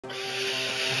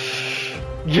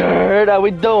Jerd, how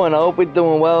we doing? I hope we're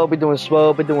doing well, we're doing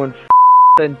swell, we're doing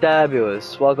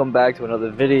fantabulous. Welcome back to another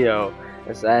video.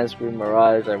 It's Anscreen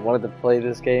Mirage. I wanted to play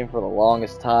this game for the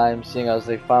longest time, seeing as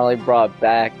they finally brought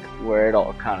back where it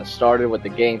all kind of started with the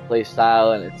gameplay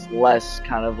style, and it's less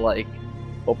kind of like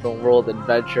open world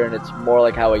adventure, and it's more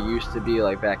like how it used to be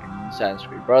like back in Assassin's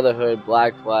Creed Brotherhood,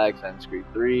 Black Flag, Assassin's Creed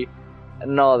 3,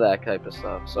 and all that type of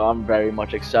stuff. So I'm very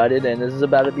much excited, and this is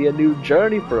about to be a new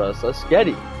journey for us. Let's get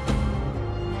it.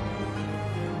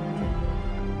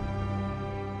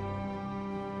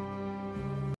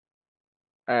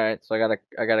 Alright, so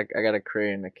I gotta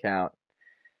create an account.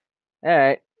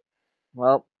 Alright.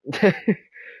 Well,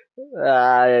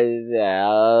 yeah,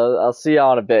 I'll see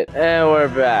y'all in a bit. And we're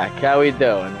back. How we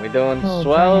doing? We doing Hold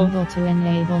swell? triangle to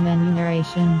enable menu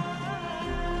narration.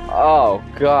 Oh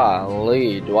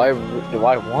golly, do I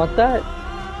want that?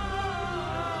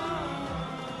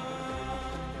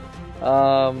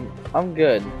 I'm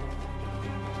good.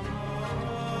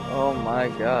 Oh my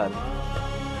god.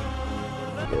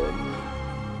 Good.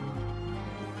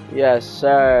 Yes,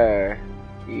 sir.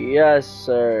 Yes,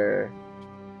 sir.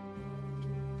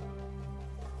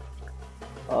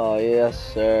 Oh,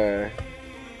 yes, sir.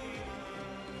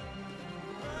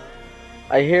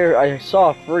 I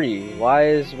saw free.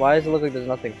 Why does it look like there's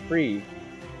nothing free?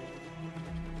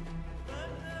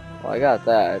 Well, I got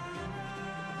that.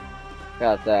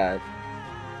 Got that.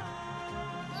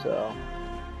 So.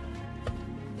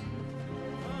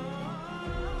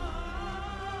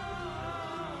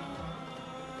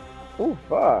 Ooh,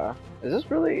 far. Is this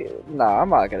really? Nah, I'm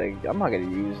not gonna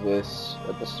use this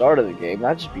at the start of the game.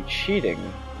 That'd just be cheating.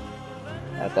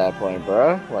 At that point,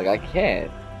 bro. Like I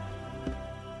can't.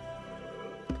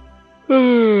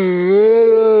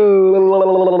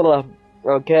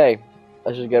 Okay,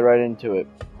 let's just get right into it.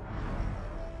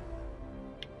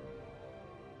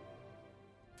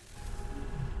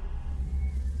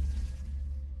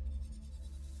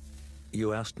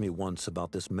 You asked me once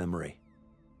about this memory.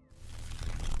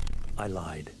 I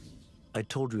lied. I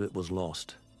told you it was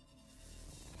lost.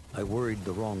 I worried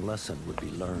the wrong lesson would be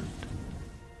learned.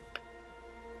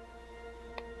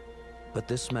 But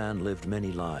this man lived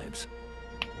many lives,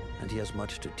 and he has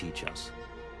much to teach us.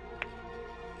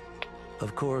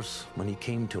 Of course, when he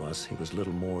came to us, he was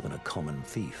little more than a common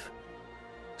thief,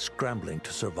 scrambling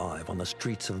to survive on the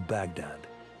streets of Baghdad,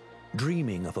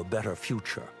 dreaming of a better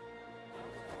future.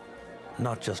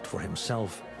 Not just for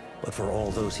himself, but for all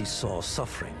those he saw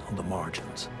suffering on the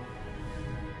margins.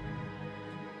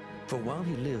 For while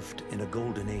he lived in a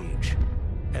golden age,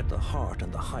 at the heart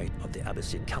and the height of the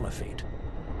Abbasid Caliphate,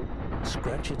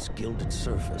 scratch its gilded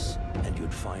surface and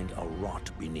you'd find a rot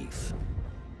beneath.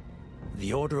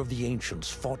 The Order of the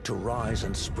Ancients fought to rise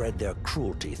and spread their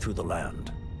cruelty through the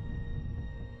land.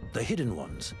 The Hidden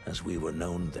Ones, as we were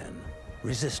known then,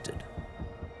 resisted,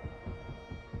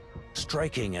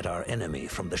 striking at our enemy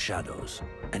from the shadows,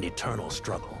 an eternal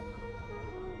struggle.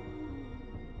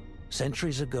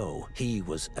 Centuries ago, he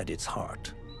was at its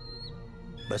heart.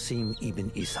 Basim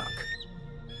ibn Ishaq.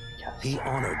 He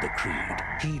honored the creed.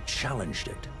 He challenged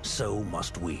it. So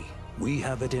must we. We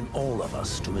have it in all of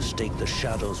us to mistake the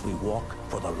shadows we walk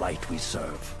for the light we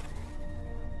serve.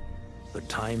 The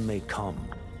time may come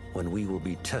when we will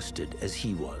be tested as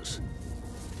he was.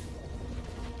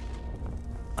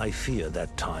 I fear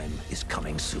that time is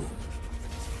coming soon.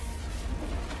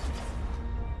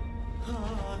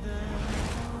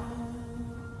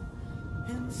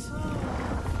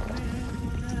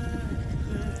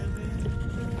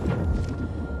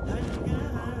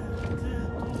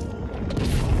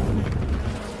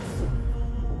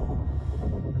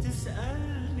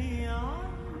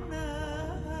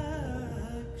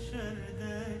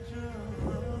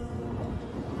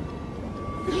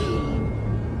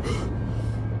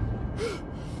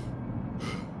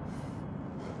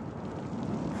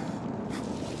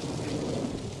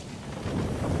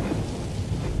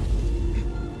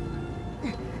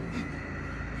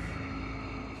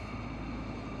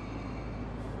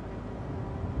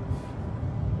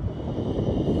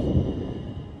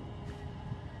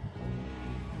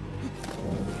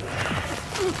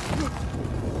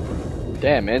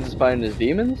 Damn, man's just fighting his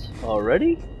demons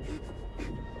already?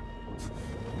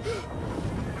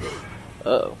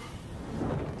 Uh-oh.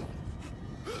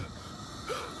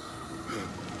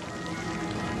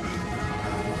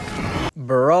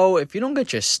 Bro, if you don't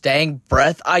get your stank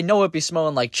breath, I know it be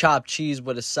smelling like chopped cheese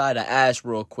with a side of ass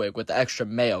real quick with the extra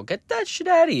mayo. Get that shit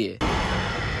out of here.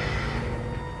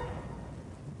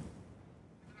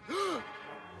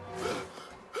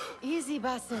 Easy,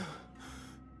 Basim.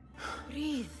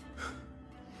 Breathe.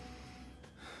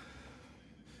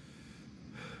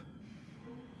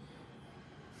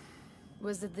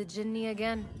 Was it the Jinni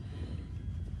again?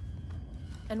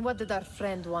 And what did our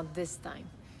friend want this time?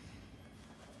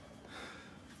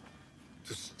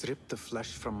 To strip the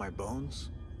flesh from my bones?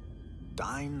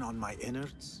 Dine on my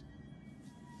innards?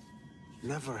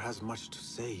 Never has much to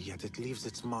say, yet it leaves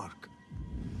its mark.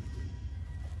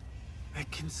 I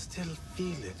can still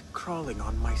feel it crawling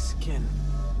on my skin.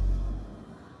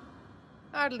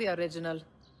 Hardly original.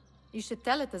 You should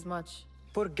tell it as much.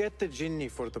 Forget the Jinni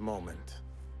for the moment.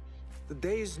 The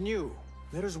day is new.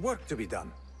 There is work to be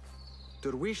done.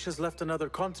 Derwish has left another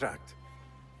contract.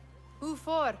 Who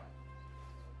for?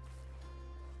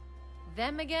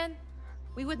 Them again?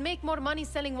 We would make more money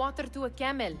selling water to a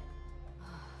camel.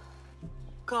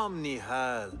 Come,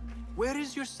 Nihal. Where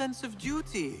is your sense of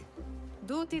duty?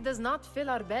 Duty does not fill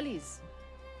our bellies.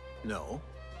 No,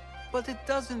 but it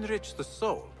does enrich the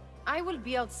soul. I will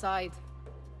be outside.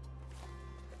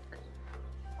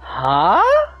 Huh?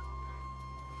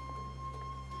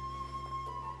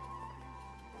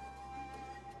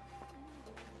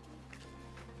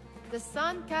 The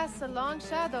sun casts a long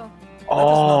shadow. Let us not keep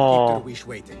Oh. Derwish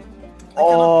waiting. I cannot bear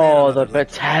Oh, another the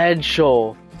lecture.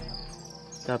 potential.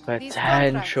 The These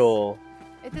potential.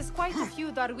 It is quite a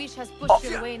few Darwish has pushed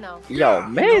your way now. Yo, He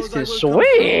Maze knows I can will come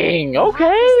swing. You have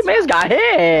Okay, this Maze got much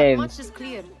hands. is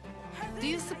clear. Do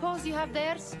you suppose you have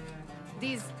theirs?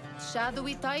 These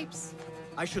shadowy types?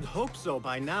 I should hope so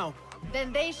by now.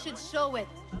 Then they should show it.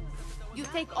 You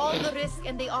take all the risk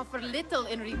and they offer little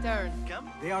in return.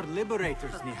 They are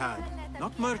liberators, Nihal,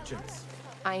 not merchants.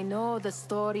 I know the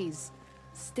stories.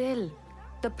 Still,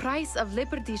 the price of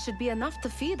liberty should be enough to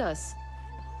feed us.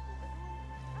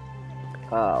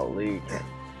 Golly.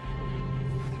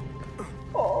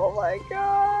 Oh my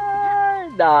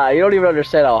god. Nah, you don't even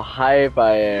understand how hype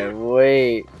I am.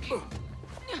 Wait.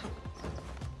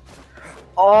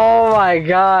 Oh my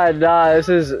god, this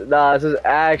is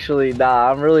actually,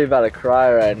 I'm really about to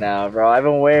cry right now, bro. I've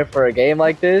been waiting for a game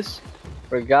like this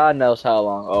for God knows how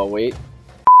long. Oh, wait.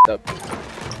 Up.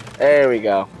 There we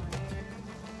go.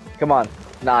 Come on.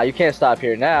 Nah, you can't stop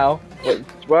here now. Wait,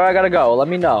 where I gotta go? Let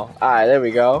me know. Alright, there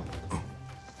we go.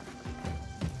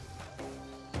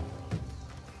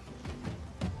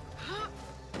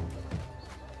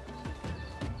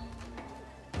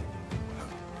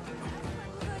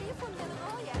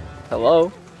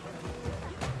 Hello?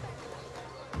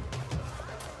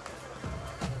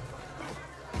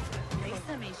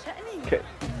 Okay.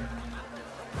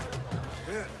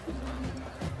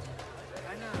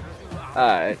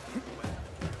 Alright.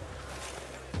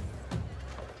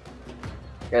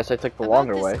 Guess I took the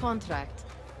longer About this way. contract,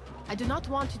 I do not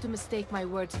want you to mistake my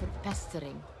words for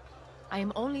pestering. I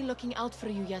am only looking out for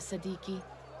you, ya Sadiki.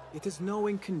 It is no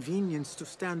inconvenience to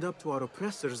stand up to our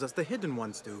oppressors as the Hidden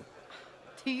Ones do.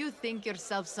 Do you think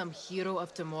yourself some hero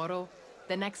of tomorrow?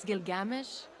 The next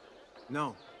Gilgamesh?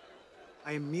 No.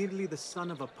 I am merely the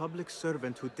son of a public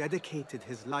servant who dedicated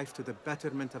his life to the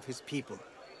betterment of his people.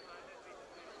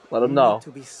 Let him Only know.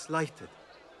 to be slighted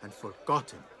and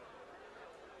forgotten.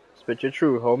 Spit your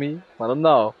truth, homie. Let him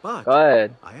know. But Go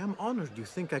ahead. I am honored you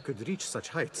think I could reach such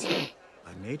heights.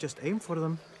 I may just aim for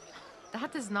them.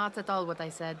 That is not at all what I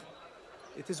said.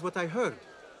 It is what I heard.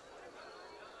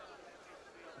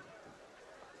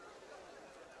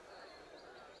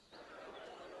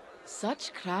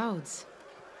 Such crowds.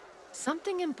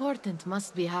 Something important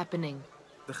must be happening.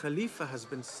 The Khalifa has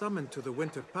been summoned to the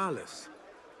Winter Palace.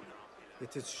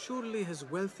 It is surely his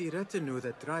wealthy retinue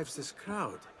that drives this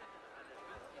crowd.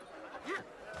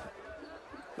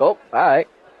 Oh, alright.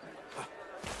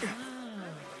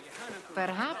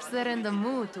 Perhaps they're in the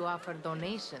mood to offer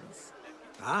donations.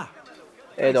 Ah,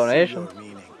 Hey, I see donation. your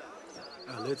meaning.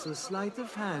 A little sleight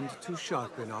of hand to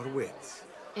sharpen our wits.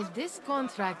 If this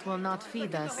contract will not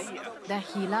feed us, the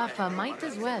Khilafa might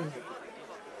as well.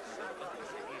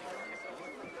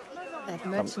 That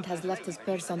merchant has left his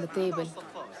purse on the table.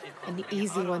 An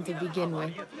easy one to begin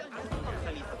with.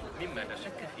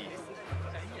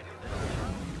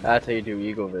 That's how you do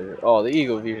eagle vision. Oh, the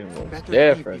eagle vision was Better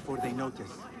different. eat before they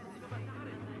notice.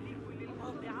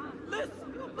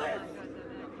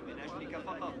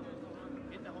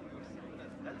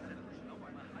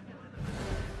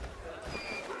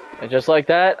 And just like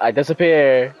that, I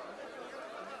disappear.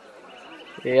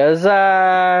 Yes,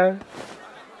 sir.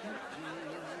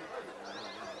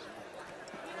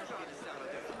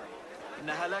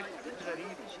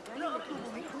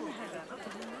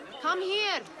 Come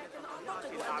here!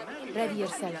 Ready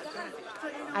yourself.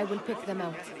 I will pick them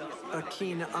out. A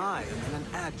keen eye and an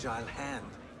agile hand.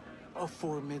 A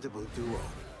formidable duo.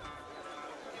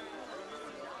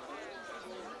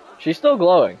 She's still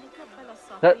glowing.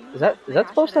 Is that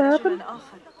supposed to happen?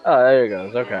 Oh, there it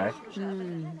goes. Okay.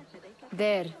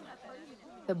 There.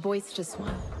 The boisterous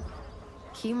one.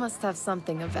 He must have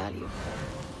something of value.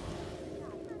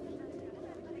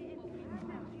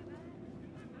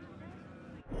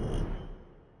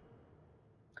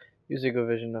 Use Eagle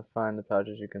Vision to find the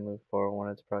pouches you can look for when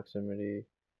its proximity.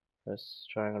 Press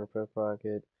triangle to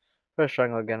pickpocket. Press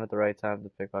triangle again at the right time to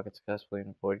pickpocket successfully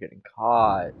and avoid getting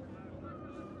caught.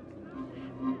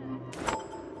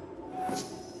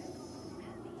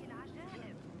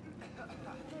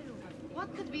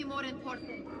 What could be more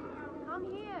important?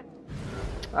 Come here.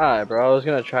 Alright, bro. I was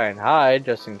gonna try and hide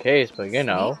just in case, but you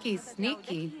know. Sneaky,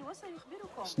 sneaky.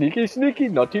 Sneaky, sneaky,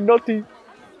 naughty, naughty.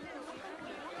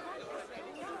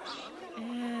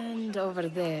 And over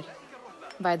there,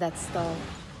 by that stall,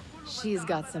 she's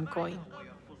got some coin.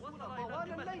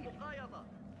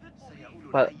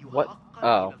 But what?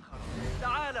 Oh.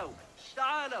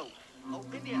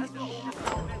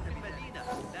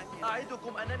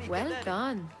 Well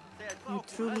done. You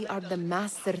truly are the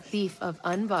master thief of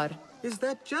Anbar. Is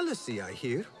that jealousy I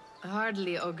hear?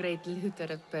 Hardly, O great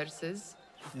looter of purses.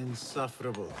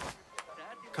 Insufferable.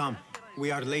 Come,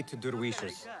 we are late to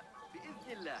Derwishes.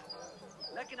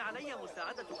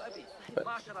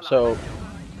 So,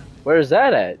 where's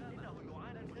that at?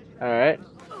 Alright.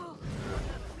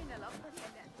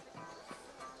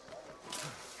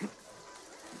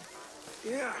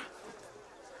 Yeah.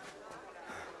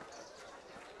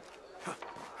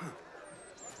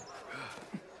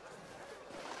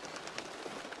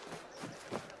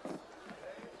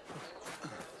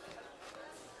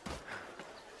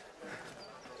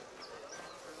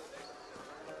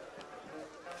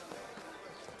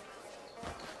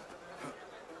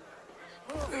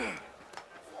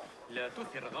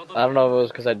 I don't know if it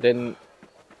was because I didn't.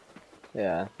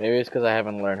 Yeah, maybe it's because I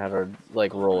haven't learned how to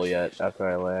like roll yet after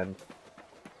I land.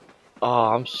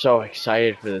 Oh, I'm so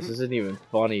excited for this. This isn't even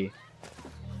funny.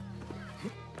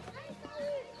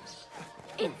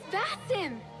 It's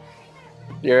Basim!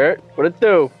 You're what it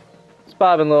do? It's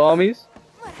poppin', little homies.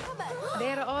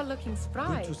 They're all looking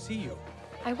spry. Good to see you.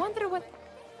 I wonder what...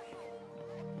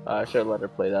 I should let her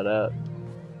play that out.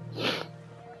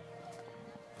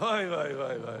 Why.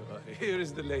 Here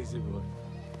is the lazy boy.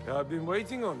 I've been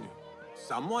waiting on you.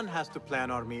 Someone has to plan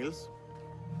our meals.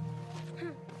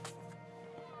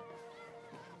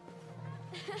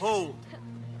 Hold.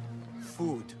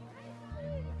 Food.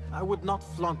 I would not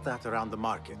flaunt that around the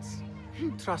markets.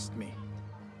 Trust me.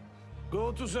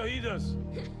 Go to Saida's.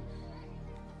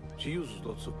 She uses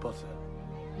lots of butter.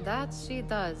 That she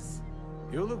does.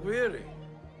 You look weary.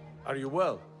 Are you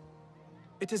well?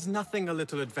 It is nothing a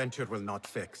little adventure will not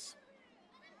fix.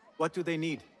 What do they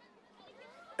need?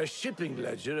 A shipping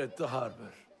ledger at the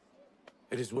harbor.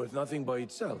 It is worth nothing by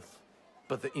itself,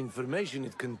 but the information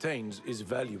it contains is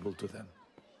valuable to them.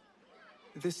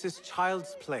 This is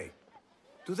child's play.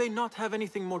 Do they not have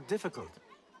anything more difficult?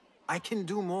 I can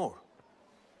do more.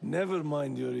 Never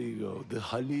mind your ego. The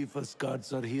Khalifa's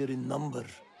guards are here in number,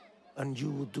 and you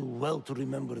would do well to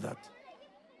remember that.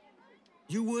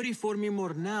 You worry for me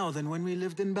more now than when we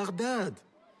lived in Baghdad.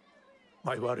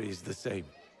 My worry is the same.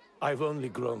 I've only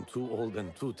grown too old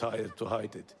and too tired to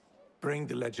hide it. Bring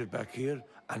the ledger back here,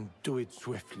 and do it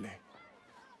swiftly.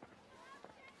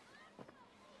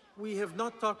 We have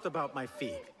not talked about my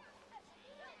fee.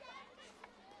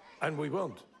 And we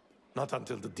won't. Not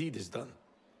until the deed is done.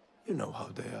 You know how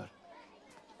they are.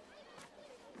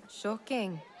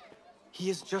 Shocking. He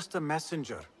is just a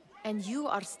messenger. And you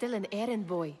are still an errand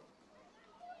boy.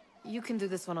 You can do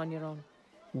this one on your own.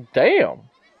 Damn.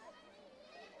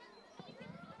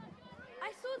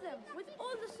 I saw them with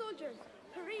all the soldiers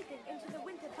parading into the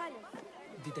Winter Palace.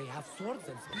 Did they have swords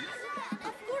and spears?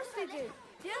 Of course they did.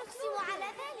 يقسم على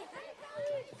ذلك.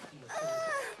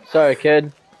 Sorry,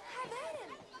 kid.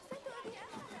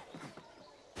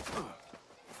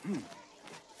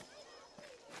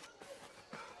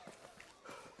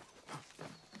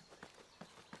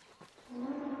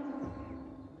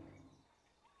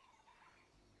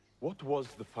 What was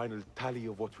the final tally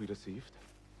of what we received?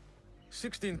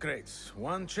 16 crates,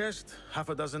 1 chest, half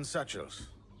a dozen satchels.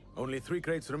 Only 3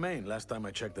 crates remain last time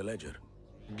I checked the ledger.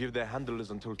 Give their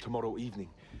handlers until tomorrow evening.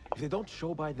 If they don't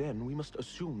show by then, we must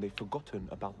assume they've forgotten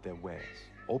about their wares.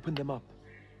 Open them up.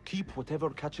 Keep whatever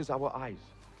catches our eyes.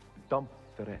 Dump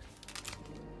the rest.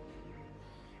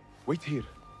 Wait here.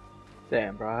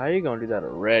 Damn, bro. How you gonna do that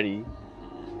already?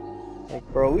 Like,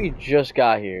 bro, we just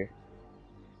got here.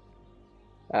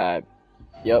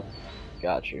 Yep.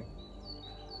 Got you.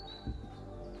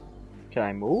 Can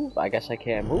I move? I guess I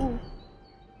can't move.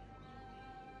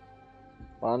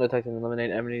 While undetected, eliminate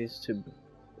enemies to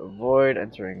avoid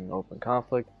entering open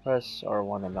conflict. Press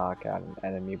R1 to knock out an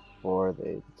enemy before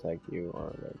they detect you or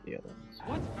alert the others.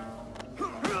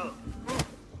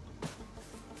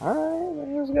 Alright,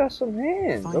 he's got some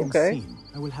hands. If I am Okay. seen,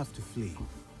 I will have to flee.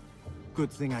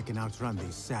 Good thing I can outrun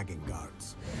these sagging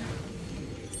guards.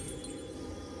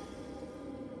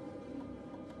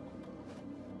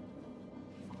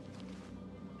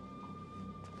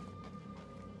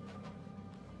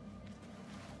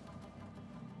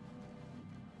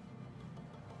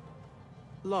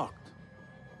 Locked.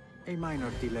 A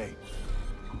minor delay.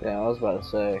 Yeah, I was about to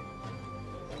say.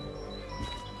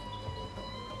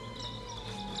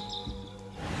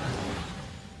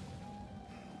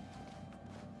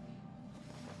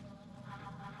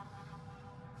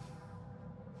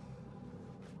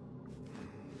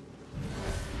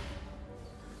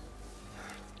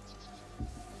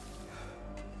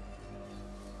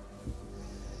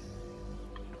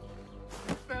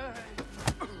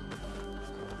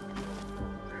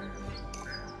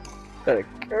 Gotta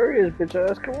carry his bitch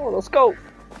ass. Come on, let's go.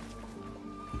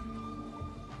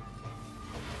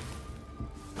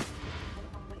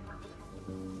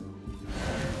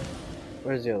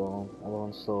 Where's the other one? The other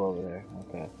one's still over there.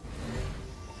 Okay.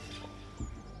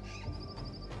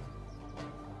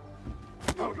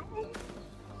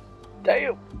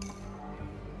 Damn.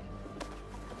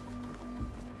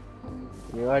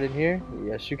 You right in here?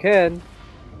 Yes, you can.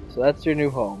 So that's your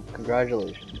new home.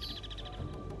 Congratulations.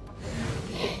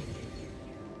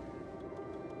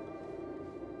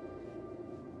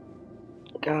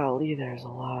 Golly, there's a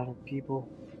lot of people.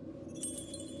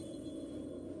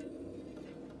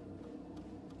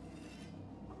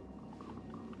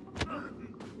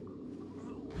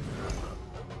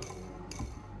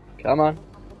 Come on.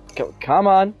 Come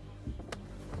on.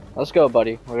 Let's go,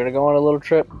 buddy. We're gonna go on a little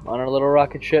trip on our little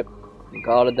rocket ship and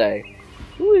call it a day.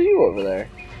 Who is you over there?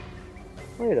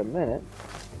 Wait a minute.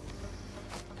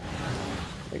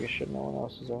 Making sure no one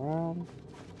else is around.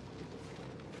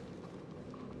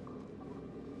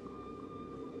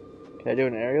 Can I do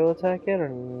an aerial attack yet, or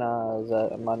nah?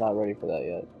 Am I not ready for that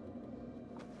yet?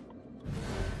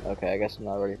 Okay, I guess I'm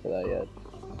not ready for that yet.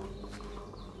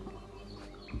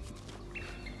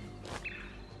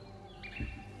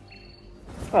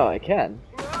 Oh, I can.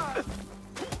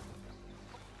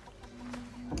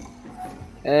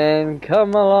 And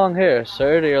come along here,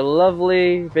 sir, to your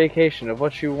lovely vacation of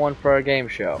what you want for our game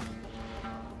show.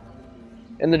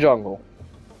 In the jungle.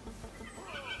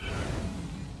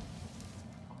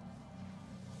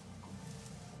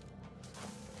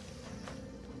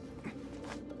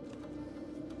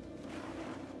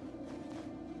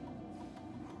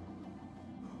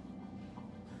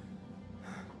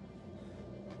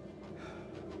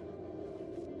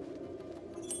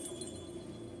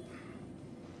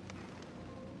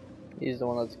 He's the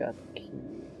one that's got the key.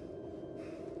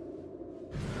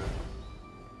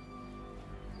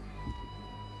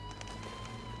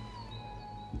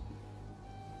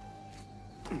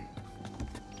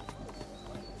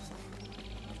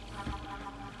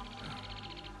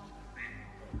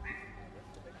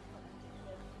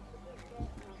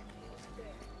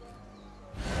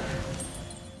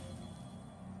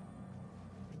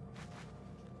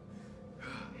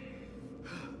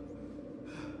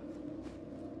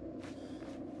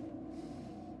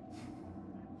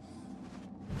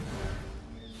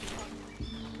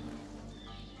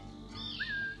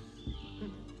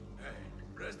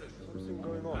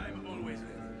 I'm always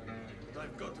ready, but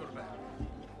I've got your back.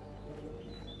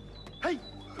 Hey!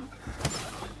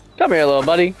 Come here, little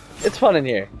buddy. It's fun in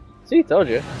here. See, told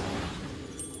you.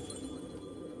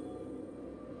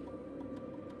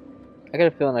 I got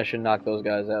a feeling I should knock those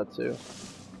guys out too.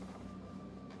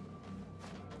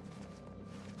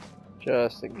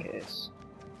 Just in case.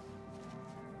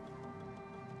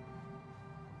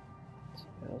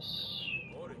 Yes.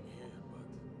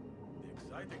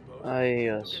 Ay,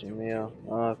 Dios mío.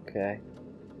 Okay.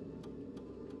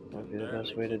 Might be the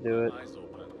best way to do it.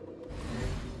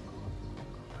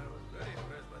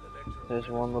 There's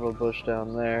one little bush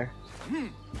down there.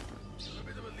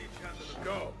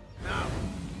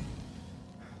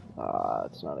 Ah,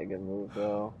 it's not a good move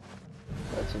though.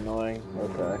 That's annoying.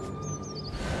 Okay.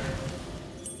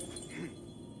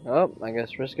 Oh, I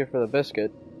guess risk it for the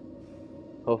biscuit.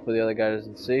 Hopefully the other guy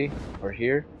doesn't see or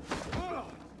hear.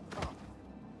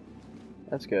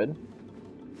 That's good.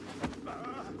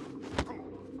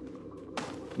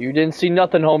 You didn't see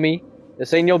nothing, homie.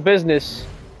 This ain't your business.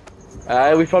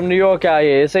 Alright, we from New York out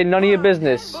here. This ain't none of your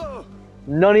business.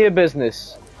 None of your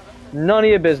business. None of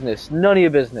your business. None of your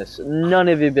business. None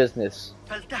of your business.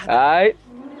 Alright?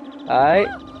 Alright?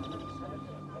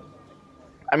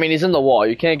 I mean, he's in the wall.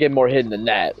 You can't get more hidden than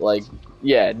that. Like,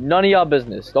 yeah, none of y'all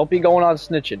business. Don't be going on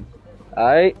snitching.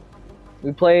 Alright?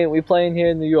 We playing here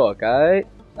in New York, alright?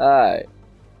 Alright.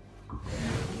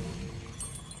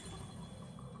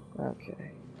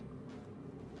 Okay.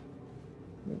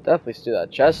 Definitely steal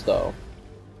that chest, though.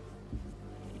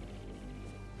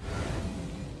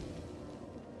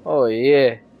 Oh,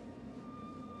 yeah.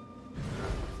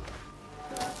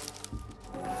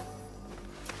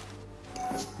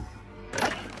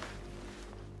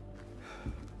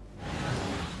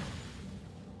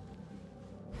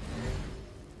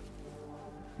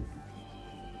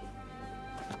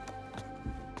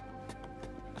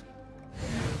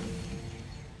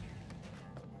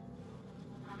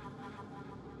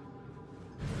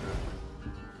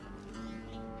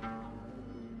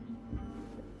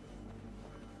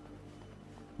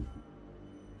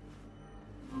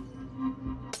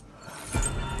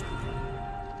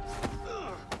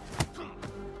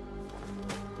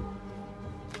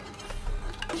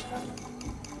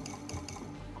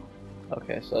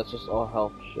 Okay, so that's just all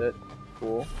health shit.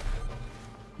 Cool.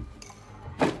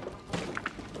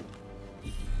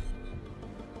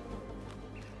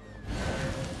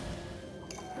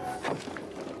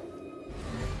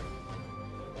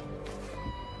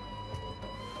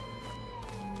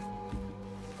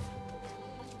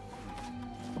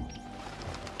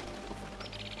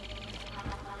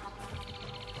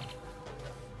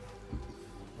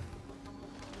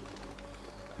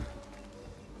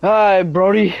 Hi,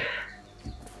 Brody.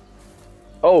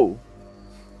 Oh.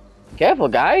 Careful,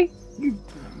 guy.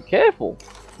 Careful.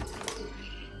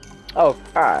 Oh,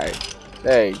 alright.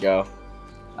 There you go.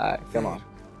 Alright, come on.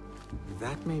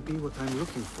 That may be what I'm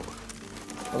looking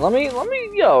for. Let me,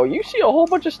 yo, you see a whole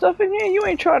bunch of stuff in here? You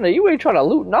ain't trying to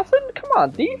loot nothing? Come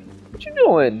on, thief. What you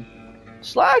doing?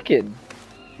 Slacking.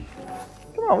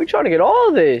 Come on, we trying to get all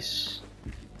of this.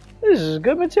 This is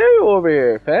good material over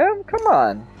here, fam. Come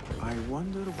on. I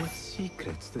wonder what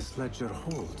secrets this ledger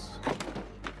holds.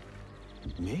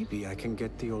 Maybe I can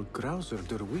get the old grouser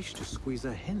Derwish to squeeze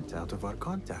a hint out of our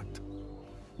contact.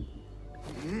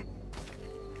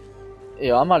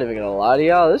 Yo, I'm not even gonna lie to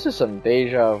y'all. This is some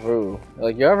deja vu.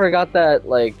 Like, you ever got that?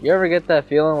 Like, you ever get that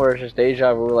feeling where it's just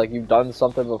deja vu? Like you've done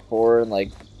something before and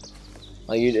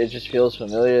it just feels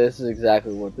familiar. This is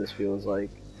exactly what this feels like.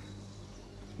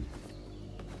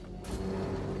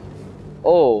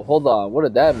 Oh, hold on. What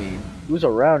did that mean? Who's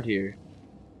around here?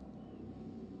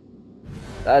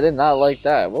 I did not like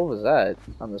that. What was that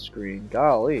on the screen?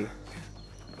 Golly.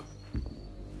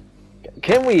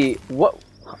 Can we... What?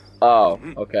 Oh,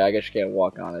 okay. I guess you can't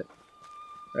walk on it.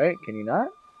 Right? Can you not?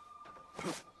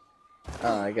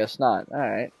 Oh, I guess not.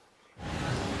 Alright.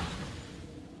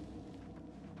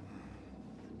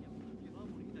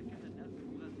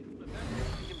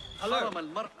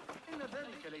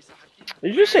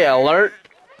 Did you say alert?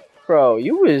 Bro,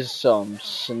 you was some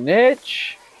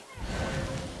snitch.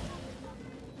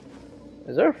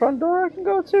 Is there a front door I can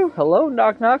go to? Hello?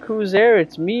 Knock knock, who's there?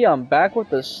 It's me, I'm back with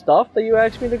the stuff that you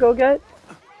asked me to go get.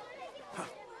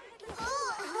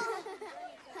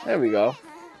 There we go.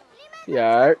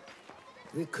 Yeah.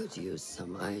 We could use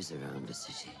some eyes around the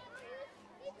city.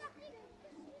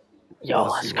 Yo,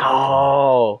 let's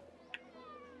go.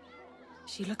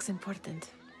 She looks important.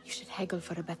 You should haggle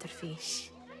for a better fee.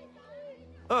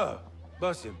 Ah,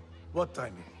 Basim, what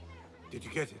timing? Did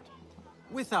you get it?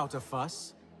 Without a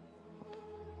fuss.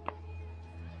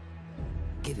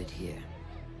 Give it here.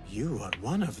 You are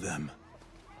one of them.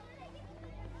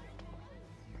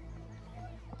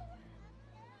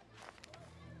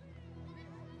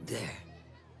 There.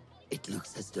 It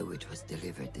looks as though it was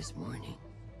delivered this morning.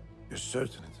 You're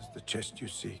certain it is the chest you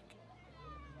seek?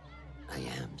 I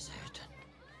am certain.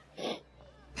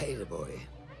 Pay the boy.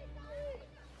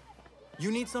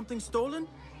 You need something stolen?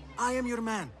 I am your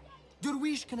man.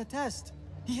 Derwish can attest.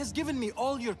 He has given me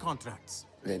all your contracts.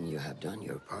 Then you have done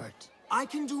your part. I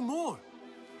can do more.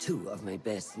 2 of my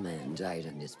best men died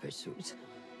in this pursuit.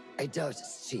 I doubt a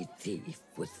street thief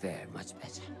would fare much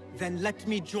better. Then let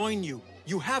me join you.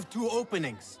 You have 2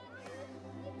 openings.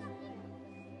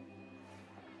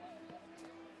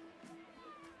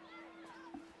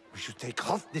 We should take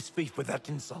off this thief with that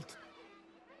insult.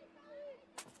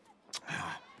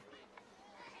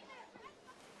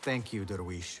 Thank you,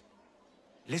 Derwish.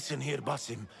 Listen here,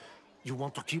 Basim. You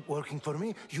want to keep working for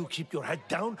me? You keep your head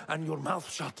down and your mouth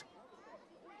shut.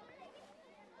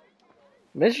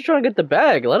 Man's just trying to get the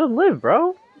bag. Let him live,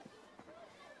 bro.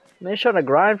 Man's trying to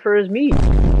grind for his meat.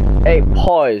 Hey,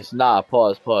 pause. Nah,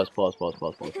 pause. That's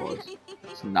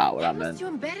not what I Why must meant. you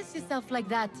embarrass yourself like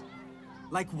that?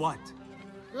 Like what?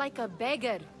 Like a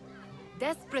beggar.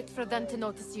 Desperate for them to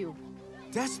notice you.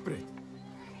 desperate.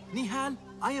 Nihal,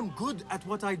 I am good at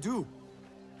what I do.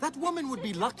 That woman would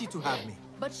be lucky to have me.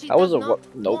 But she I was does a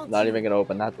not nope, want not you. even gonna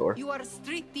open that door. You are a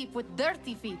street thief with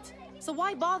dirty feet. So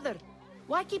why bother?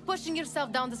 Why keep pushing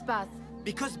yourself down this path?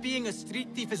 Because being a street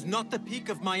thief is not the peak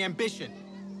of my ambition.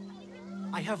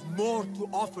 I have more to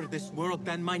offer this world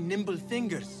than my nimble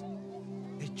fingers.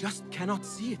 They just cannot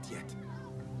see it yet.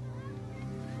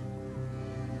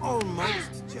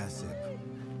 Almost, Jessup.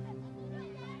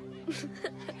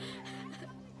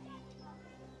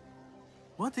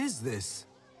 What is this?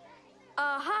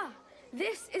 Aha!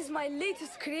 This is my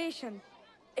latest creation.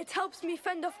 It helps me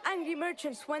fend off angry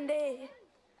merchants when they...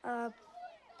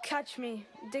 catch me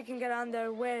digging around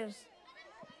their wares.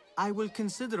 I will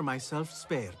consider myself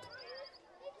spared.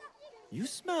 You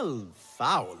smell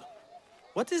foul.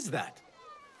 What is that?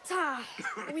 Tah!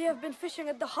 We have been fishing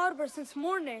at the harbor since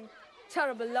morning.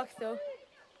 Terrible luck, though.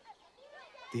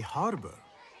 The harbor?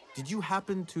 Did you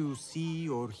happen to see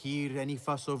or hear any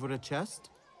fuss over a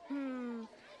chest?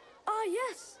 Ah,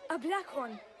 yes, a black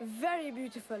one. Very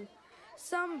beautiful.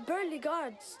 Some burly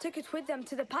guards took it with them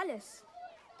to the palace.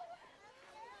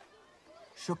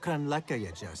 Shukran laka,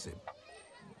 ya Jasib.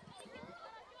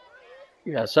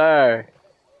 Yes, sir.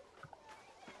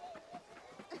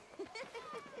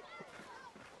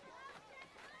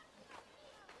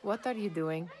 What are you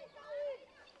doing?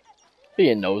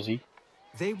 Being nosy.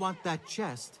 They want that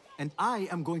chest, and I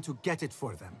am going to get it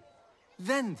for them.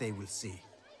 Then they will see.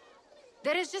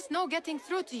 There is just no getting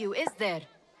through to you, is there?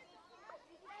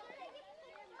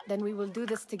 Then we will do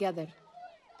this together.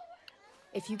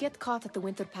 If you get caught at the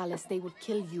Winter Palace, they will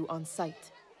kill you on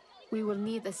sight. We will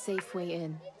need a safe way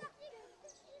in.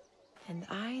 And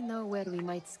I know where we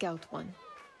might scout one.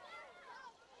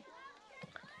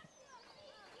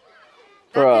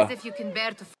 That is if you can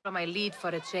bear to follow my lead for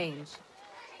a change.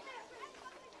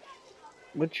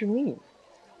 What you mean?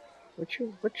 What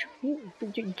you mean?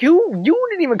 You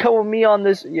didn't even come with me on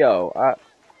this. Yo,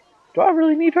 do I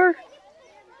really need her?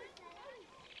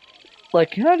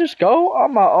 Like, can I just go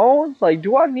on my own? Like,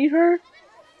 do I need her?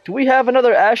 Do we have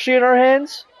another Ashley in our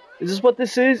hands? Is this what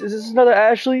this is? Is this another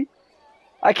Ashley?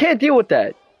 I can't deal with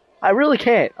that. I really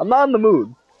can't. I'm not in the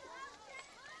mood.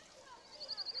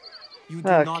 You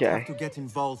do not have to get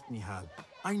involved, Nihal.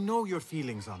 I know your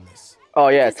feelings on this. Oh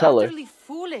yeah, tell her. It's utterly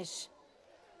foolish.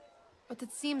 But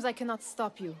it seems I cannot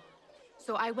stop you.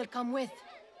 So I will come with.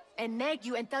 And nag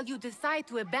you until you decide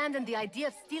to abandon the idea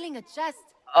of stealing a chest.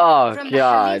 Oh, from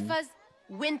God. the Khalifa's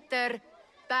Winter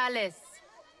Palace.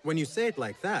 When you say it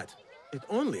like that, it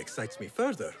only excites me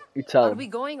further. You tell Are him. we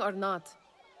going or not?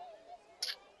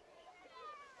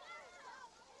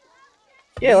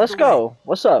 Yeah, let's go.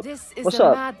 What's up? This is What's a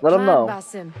up? mad Let them plan, know.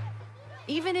 Basim.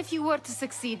 Even if you were to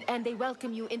succeed and they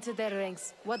welcome you into their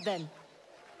ranks, what then?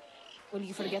 Will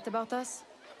you forget about us?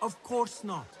 Of course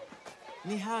not.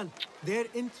 Nihal, their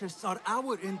interests are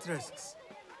our interests.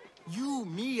 You,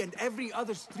 me, and every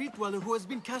other street dweller who has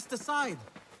been cast aside.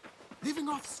 Living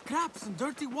off scraps and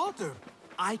dirty water.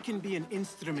 I can be an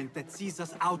instrument that sees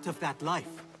us out of that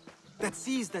life. That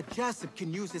sees that Jasip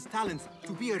can use his talents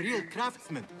to be a real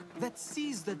craftsman. That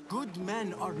sees that good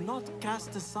men are not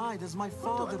cast aside as my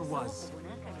father was.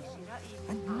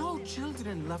 And no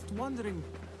children left wondering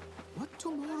what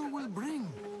tomorrow will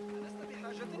bring.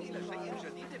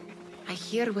 I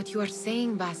hear what you are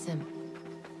saying, Basim.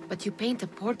 But you paint a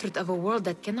portrait of a world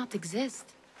that cannot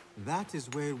exist. That is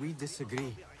where we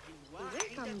disagree.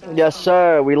 Yes,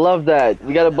 sir. We love that.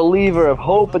 We got a believer of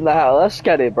hope in the house. Let's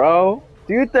get it, bro.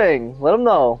 Do your thing. Let them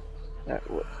know.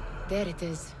 There it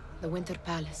is, the Winter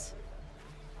Palace.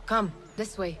 Come,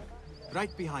 this way.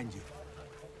 Right behind you.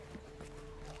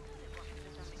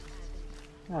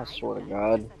 I swear to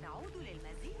God.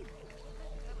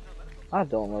 I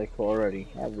don't like her already.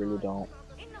 I really don't.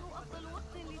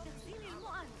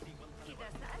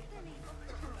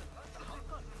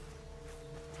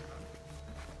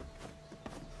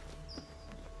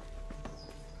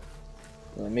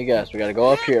 Let me guess. We gotta go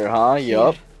up here, huh?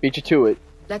 Yup. Beat you to it.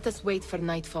 Let us wait for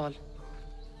nightfall.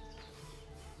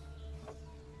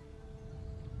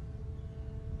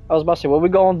 I was about to say, what we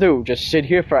gonna do? Just sit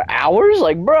here for hours?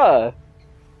 Like, bruh.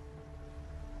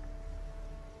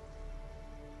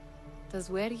 Does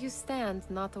where you stand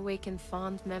not awaken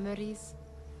fond memories?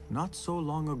 Not so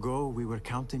long ago, we were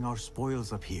counting our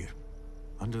spoils up here,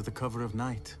 under the cover of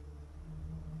night.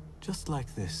 Just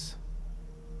like this.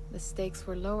 The stakes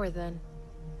were lower then.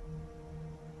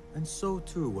 And so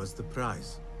too was the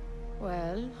prize.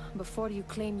 Well, before you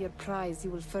claim your prize, you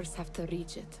will first have to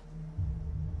reach it.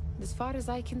 As far as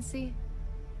I can see,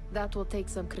 that will take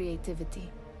some creativity.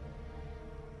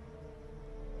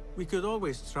 We could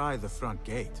always try the front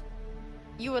gate.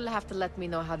 You will have to let me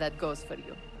know how that goes for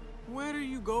you. Where are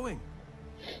you going?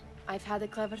 I've had a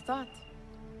clever thought.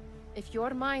 If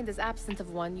your mind is absent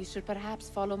of one, you should perhaps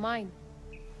follow mine.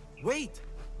 Wait!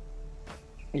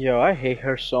 Yo, I hate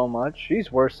her so much.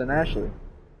 She's worse than Ashley.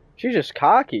 She's just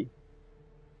cocky.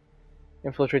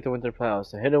 Infiltrate the Winter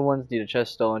Palace. The hidden ones need a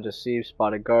chest stolen. Deceive,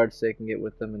 spot a guard so they can get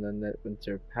with them in the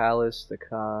Winter Palace. The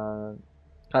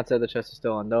concept of the chest is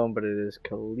still unknown, but it is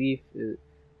Caliph.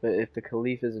 But if the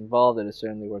Caliph is involved, it is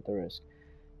certainly worth the risk.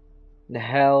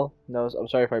 Nahel knows. I'm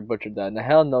sorry if I butchered that.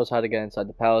 Nahel knows how to get inside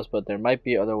the palace, but there might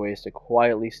be other ways to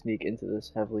quietly sneak into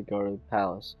this heavily guarded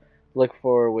palace. Look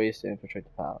for ways to infiltrate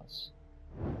the palace.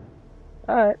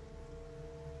 Alright.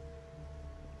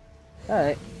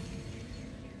 Alright.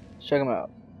 Check them out.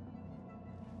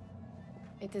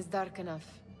 It is dark enough.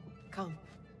 Come.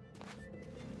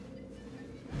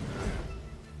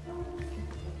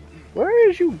 Where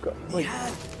is you go? Wait.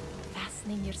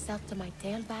 Fastening yourself to my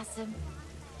tail, Basim.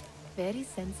 Very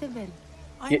sensible.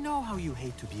 I know how you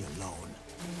hate to be alone.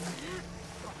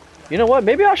 You know what?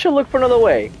 Maybe I should look for another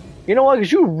way. You know what?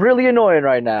 Because you're really annoying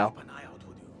right now.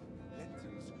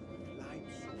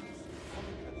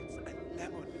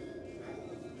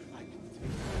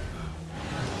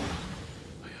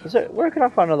 Is it, where can I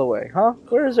find another way? Huh?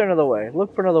 Where is there another way?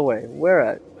 Look for another way. Where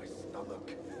at?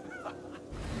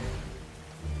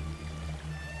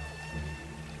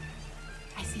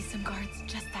 I see some guards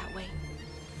just that way.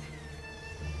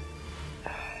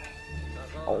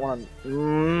 I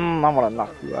wanna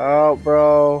knock you out,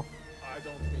 bro.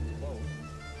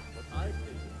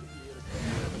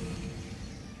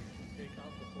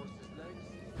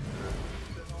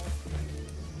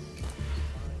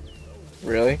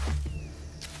 Really?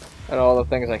 And all the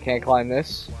things I can't climb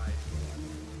this?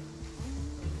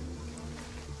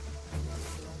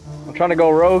 I'm trying to go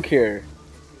rogue here.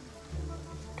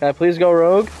 Can I please go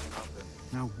rogue?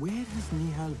 Now where has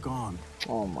Nihal gone?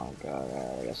 Oh my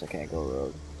god, I guess I can't go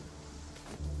rogue.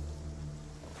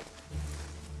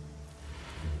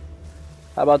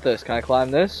 How about this? Can I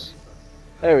climb this?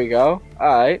 There we go.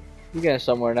 Alright. You getting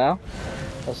somewhere now.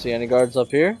 Let's see any guards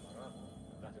up here.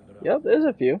 Yep, there's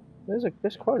a few.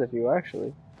 There's quite a few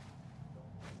actually.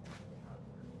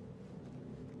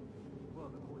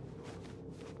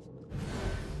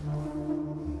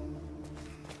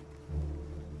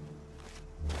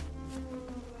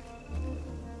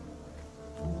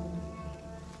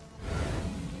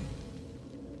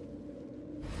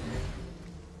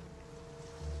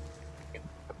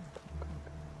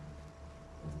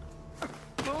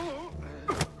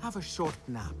 Have a short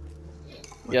nap.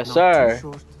 But Yes, not sir. too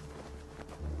short.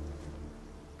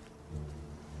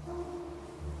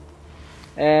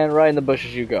 And right in the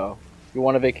bushes you go. You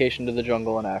want a vacation to the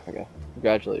jungle in Africa.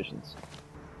 Congratulations.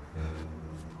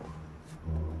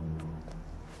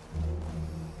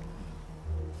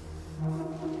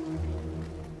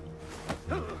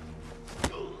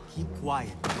 Keep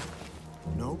quiet.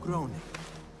 No groaning.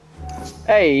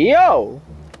 Hey, yo!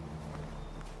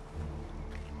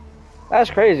 That's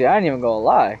crazy. I ain't even gonna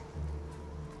lie.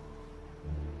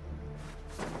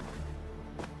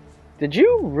 Did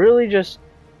you really just...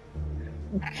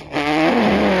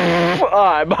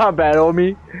 Alright, my bad,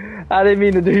 homie. I didn't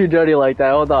mean to do you dirty like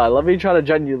that. Hold on. Let me try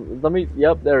to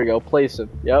Yep, there we go. Place him.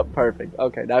 Yep, perfect.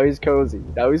 Okay, now he's cozy.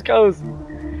 Now he's cozy.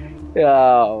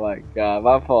 Oh my god.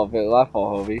 My fault,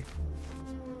 homie.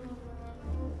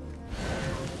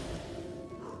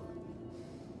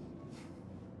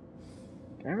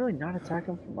 Can I really not attack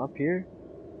him from up here?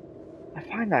 I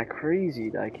find that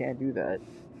crazy that I can't do that.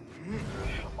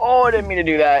 Oh, I didn't mean to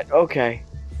do that. Okay.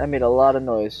 That made a lot of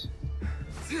noise.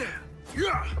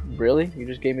 Really? You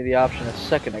just gave me the option a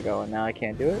second ago and now I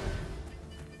can't do it?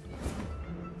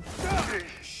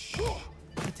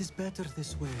 It is better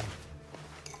this way.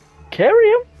 Carry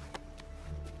him?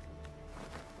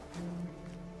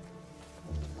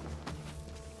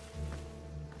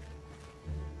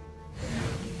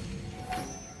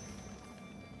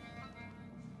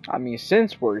 I mean,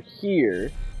 since we're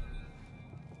here...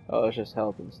 Oh, it's just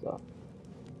health and stuff.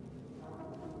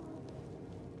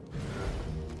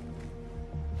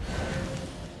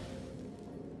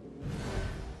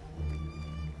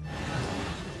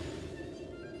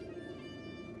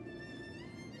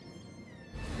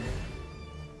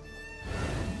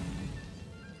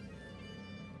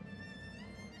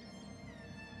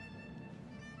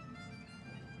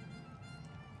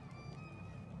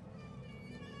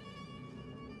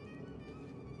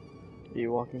 Are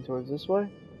you walking towards this way?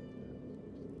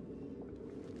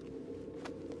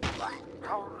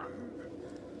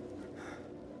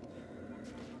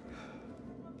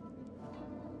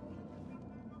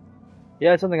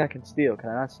 Yeah, it's something I can steal. Can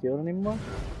I not steal it anymore?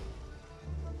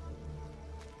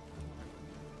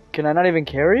 Can I not even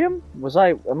carry him?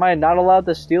 Am I not allowed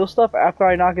to steal stuff after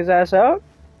I knock his ass out?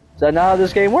 Is that not how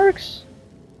this game works?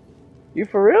 You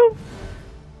for real?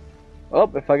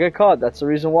 Oh, if I get caught, that's the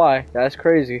reason why. That's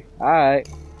crazy. Alright.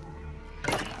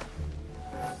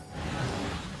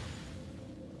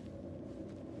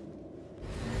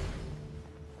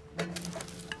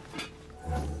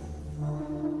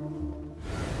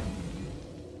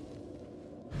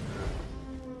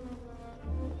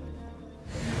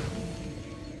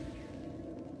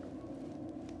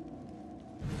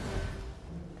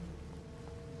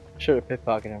 Should have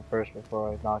pickpocketed him first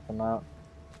before I knocked him out.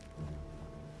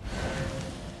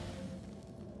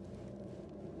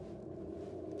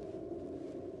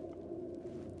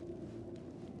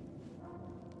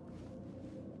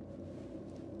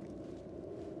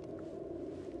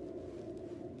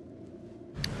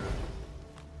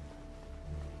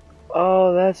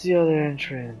 Oh, that's the other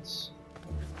entrance.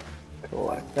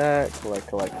 Collect that.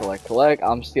 Collect.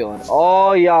 I'm stealing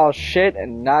all y'all shit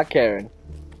and not caring.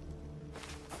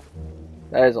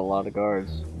 That is a lot of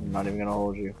guards. I'm not even gonna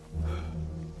hold you.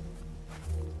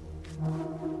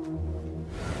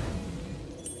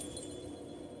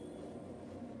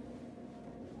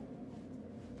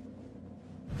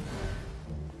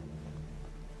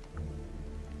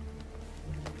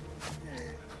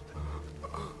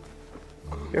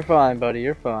 You're fine, buddy.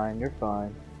 You're fine. You're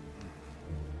fine.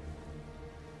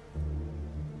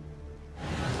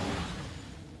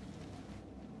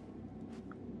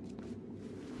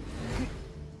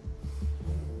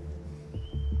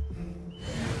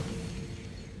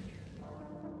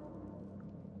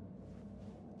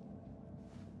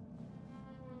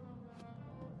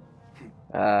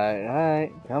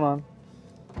 Alright, come on.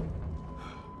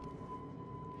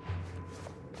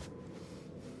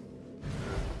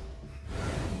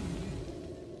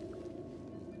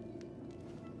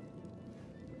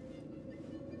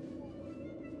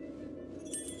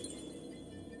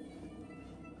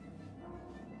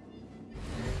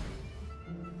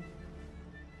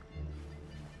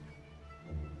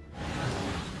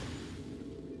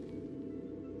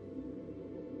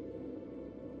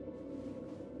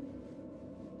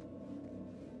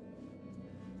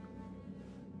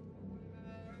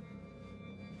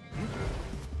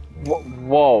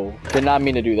 Whoa, did not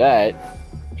mean to do that.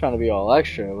 I'm trying to be all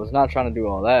extra. I was not trying to do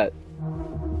all that.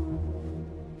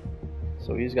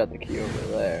 So he's got the key over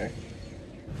there.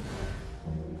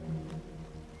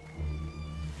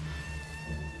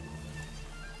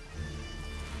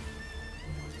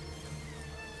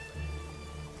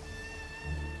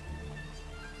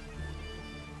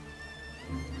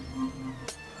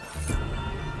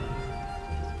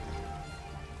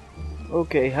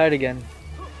 Okay, hide again.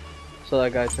 So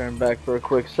that guy turned back for a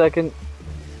quick second.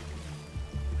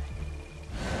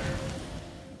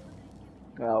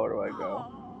 Now where do I go?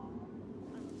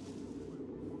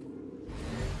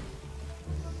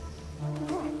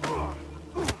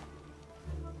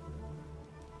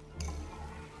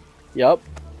 Yup.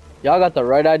 Y'all got the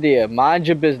right idea. Mind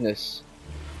your business.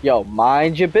 Yo,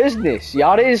 mind your business.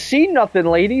 Y'all didn't see nothing,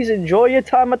 ladies. Enjoy your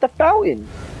time at the fountain.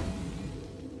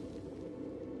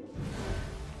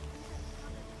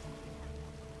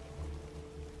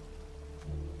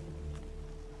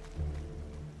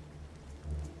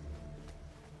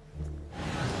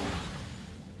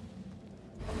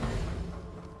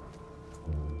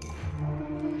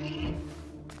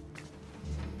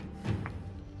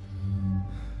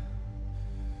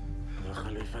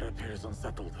 Appears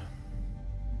unsettled.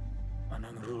 An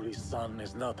unruly son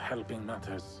is not helping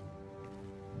matters.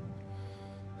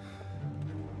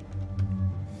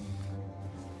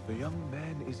 The young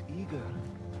man is eager.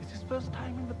 It's his first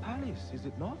time in the palace, is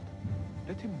it not?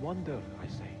 Let him wander, I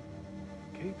say.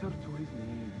 Cater to his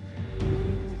needs. His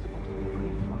meeting is supposed to be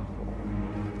free from.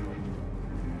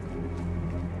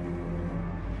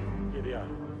 Here they are.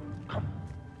 Come.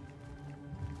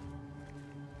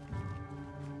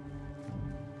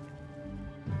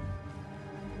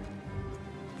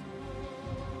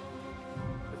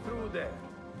 There.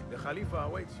 The Khalifa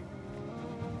awaits you.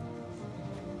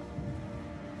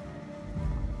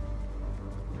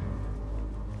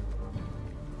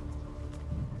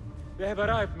 They have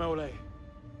arrived, Mawlay.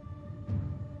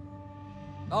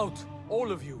 Out,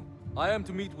 all of you. I am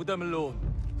to meet with them alone.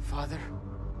 Father,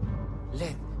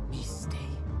 let me stay.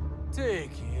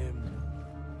 Take him.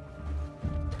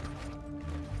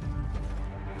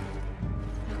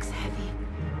 Looks heavy.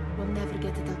 We'll never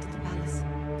get it out of the palace.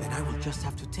 Then I will just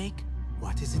have to take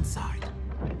what is inside.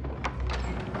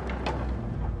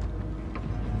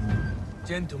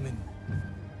 Gentlemen,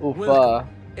 Oof, welcome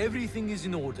Everything is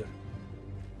in order.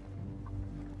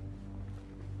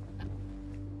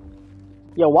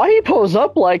 Yo, why he pose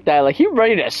up like that? Like he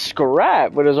ready to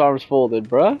scrap with his arms folded,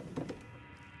 bruh.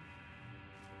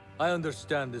 I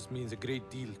understand this means a great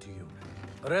deal to you.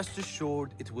 Rest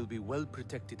assured, it will be well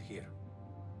protected here.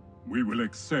 We will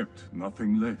accept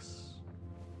nothing less.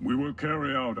 We will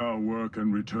carry out our work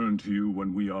and return to you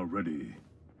when we are ready.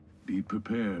 Be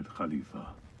prepared, Khalifa.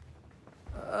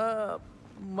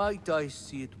 Might I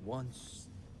see it once?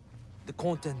 The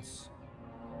contents.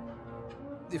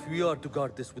 If we are to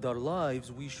guard this with our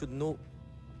lives, we should know...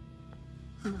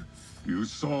 You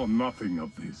saw nothing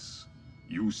of this.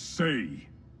 You say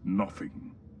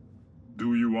nothing.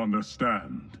 Do you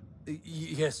understand?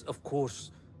 Yes, of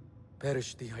course.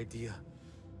 Perish the idea.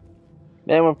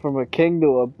 Man went from a king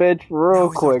to a bitch real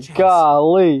quick.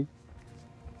 Golly.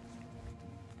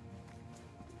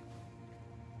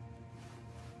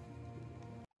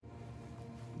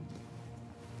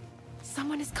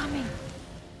 Someone is coming.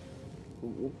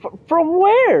 From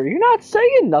where? You're not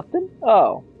saying nothing.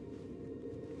 Oh.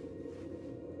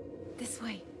 This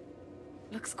way.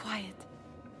 Looks quiet.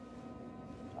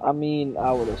 I mean,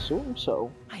 I would assume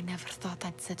so. I never thought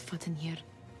I'd set foot in here.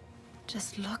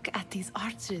 Just look at these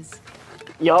arches.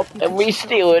 Yup, and we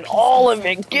stealing all of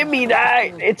it. Give me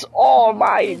that. It's all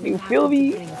mine. You feel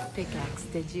me? Bring a pickaxe,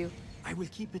 did you? I will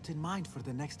keep it in mind for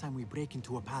the next time we break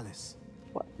into a palace.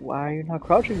 Why are you not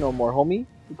crouching no more, homie?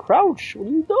 You crouch. What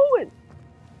are you doing?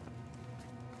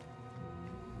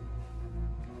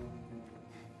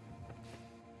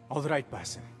 All right,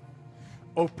 Basim.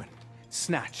 Open,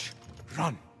 snatch,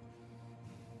 run.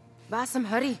 Basim,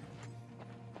 hurry.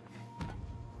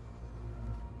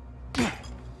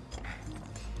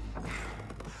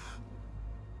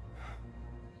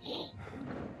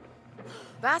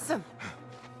 Basim.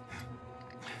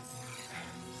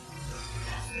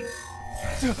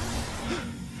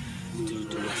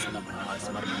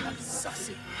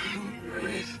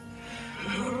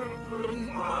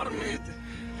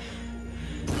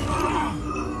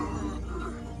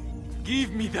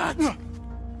 Give me that! No!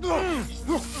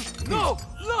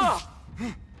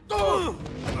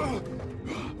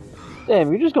 Damn,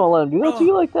 you're just gonna let him do that to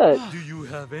you like that? Do you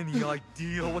have any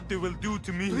idea what they will do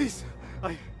to me? Please,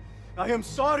 I am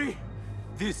sorry.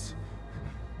 This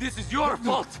is your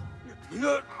fault!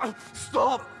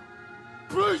 Stop!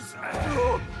 Please!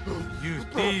 You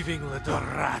thieving little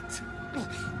rat!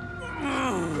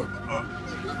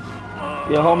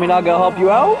 Your homie not gonna help you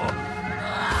out?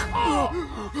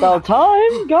 About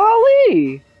time,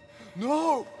 golly!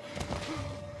 No!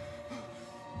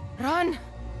 Run!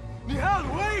 Nihal,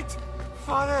 wait!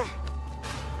 Father!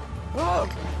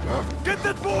 Get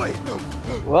that boy!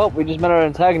 Well, we just met our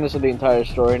antagonist of the entire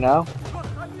story now.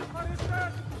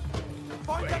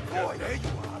 Find that boy! There you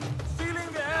are!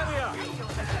 Sealing the area!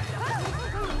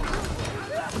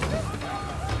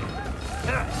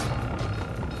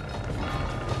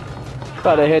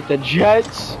 Try to hit the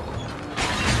jets.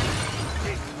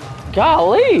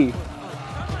 Golly!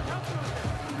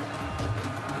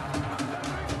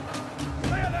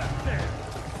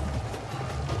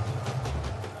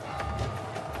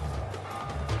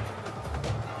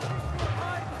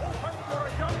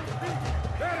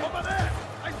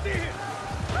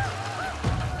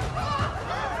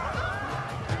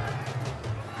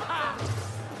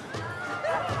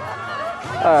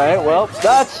 Alright, well,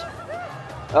 that's...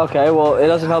 Okay, well, it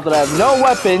doesn't help that I have no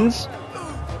weapons.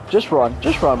 Just run,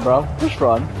 bro. Just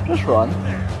run.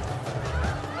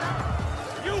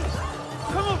 You!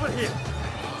 Come over here!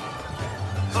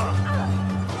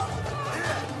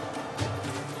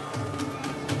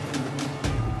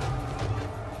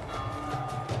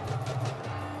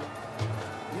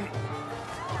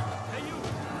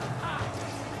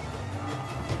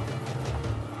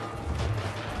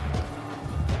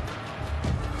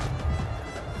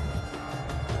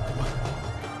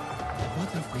 What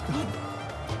have we done?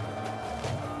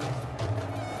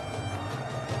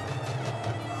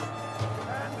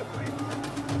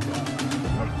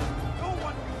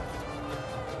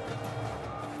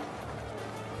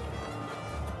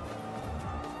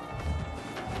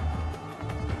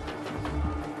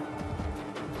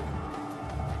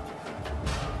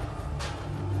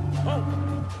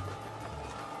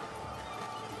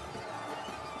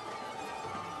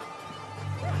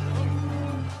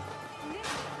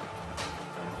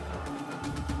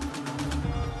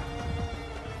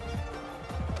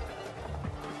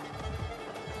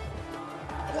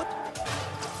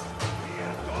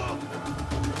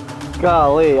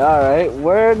 Golly, alright.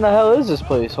 Where in the hell is this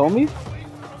place, homie?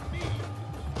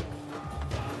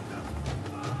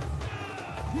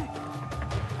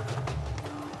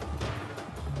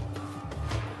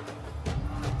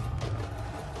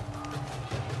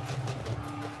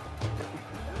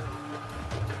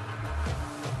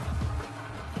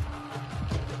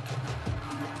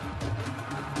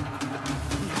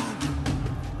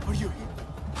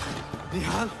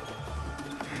 Nihal?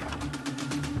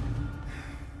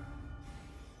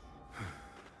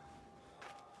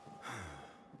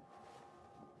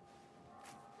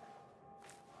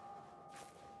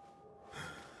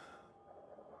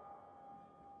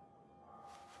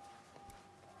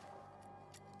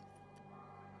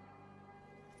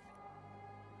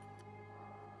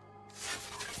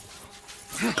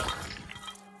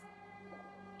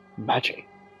 Magic.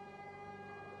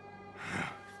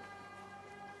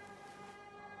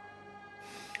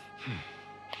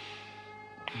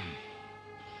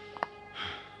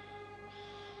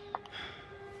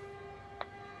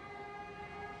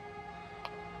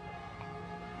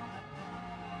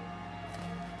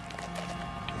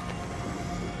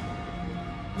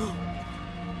 No!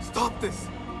 Stop this!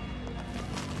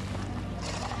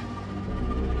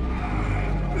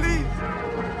 Please!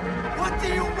 What do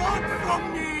you want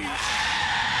from me?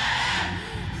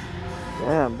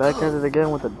 Yeah, I'm back at it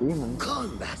again with the demon.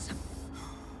 Calm, Basim.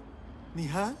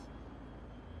 Nihal?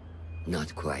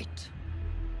 Not quite.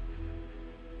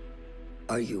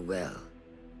 Are you well?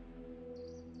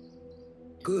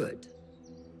 Good.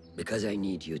 Because I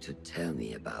need you to tell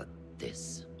me about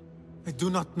this. I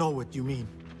do not know what you mean.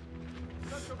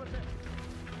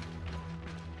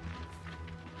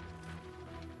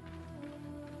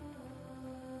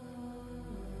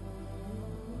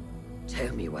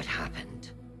 Tell me what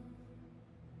happened.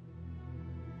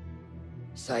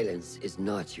 Silence is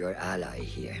not your ally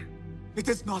here. It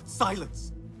is not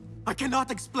silence. I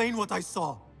cannot explain what I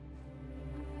saw.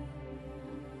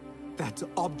 That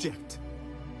object.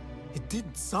 It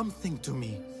did something to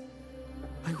me.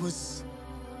 I was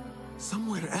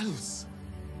somewhere else.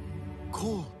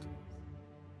 Cold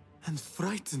and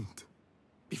frightened.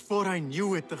 Before I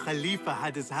knew it, the Khalifa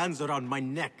had his hands around my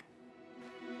neck.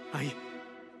 It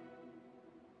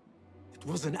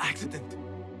was an accident.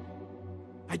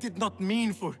 I did not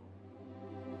mean for...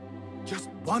 Just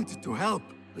wanted to help.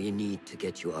 We need to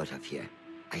get you out of here.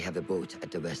 I have a boat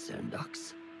at the western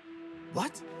docks.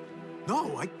 What?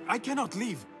 No, I cannot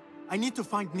leave. I need to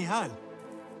find Nihal.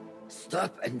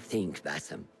 Stop and think,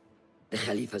 Basim. The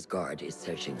Khalifa's guard is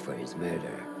searching for his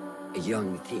murderer, a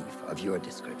young thief of your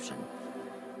description.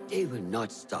 They will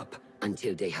not stop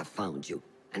until they have found you.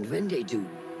 And when they do,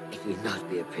 it will not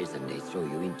be a prison they throw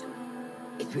you into.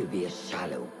 It will be a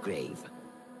shallow grave.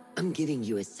 I'm giving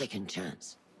you a second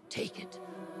chance. Take it.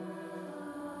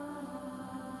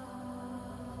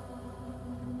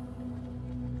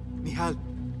 Nihal,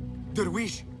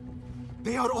 Derwish,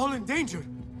 they are all in danger.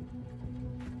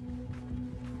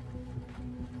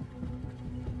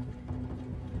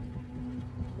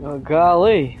 Oh,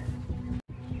 golly.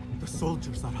 The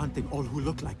soldiers are hunting all who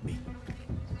look like me.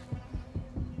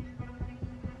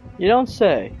 You don't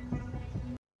say.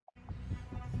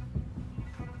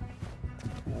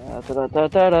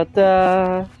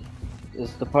 This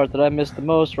is the part that I missed the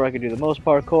most, where I can do the most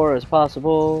parkour as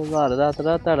possible. La da da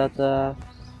da da da da.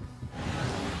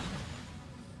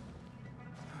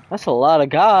 That's a lot of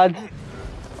gods.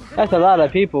 That's a lot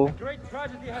of people. Great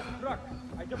tragedy has struck.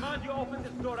 I demand you open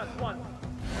this door at once.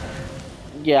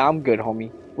 Yeah, I'm good,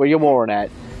 homie. Where you warring at?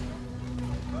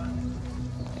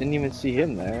 Didn't even see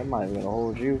him there. I'm not even gonna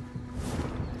hold you.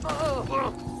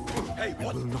 I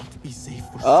will not be safe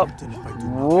for Oh, certain if I do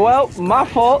not. well, my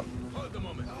fault.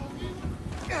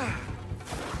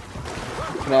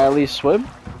 Can I at least swim?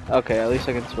 Okay, at least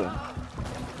I can swim.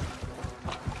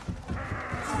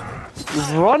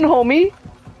 Run, homie!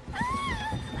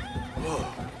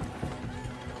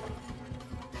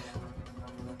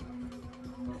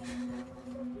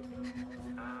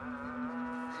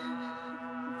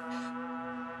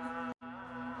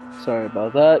 Sorry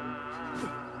about that.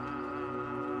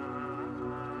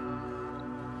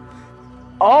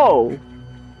 Oh!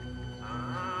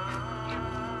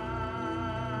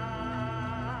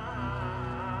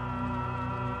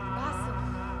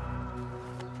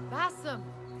 Basim!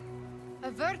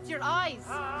 Avert your eyes!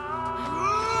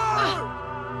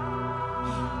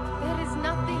 There is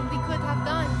nothing we could have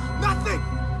done. Nothing!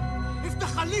 If the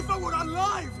Khalifa were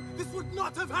alive, this would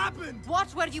not have happened!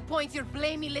 Watch where you point your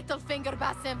blamey little finger,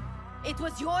 Basim. It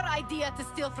was your idea to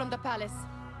steal from the palace.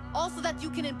 Also that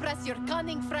you can impress your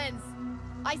cunning friends.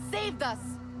 I saved us!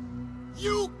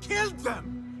 You killed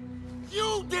them!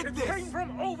 You did this! It came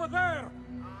from over there!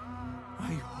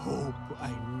 I hope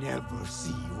I never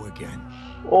see you again.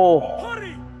 Oh.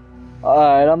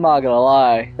 Alright, I'm not gonna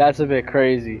lie. That's a bit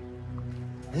crazy.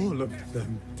 All of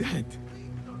them dead.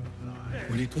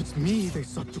 When it was me they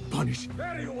sought to punish.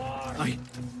 There you are!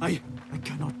 I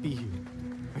cannot be here.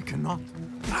 I cannot.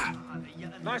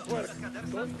 Nice work.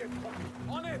 Don't get caught.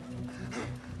 On it!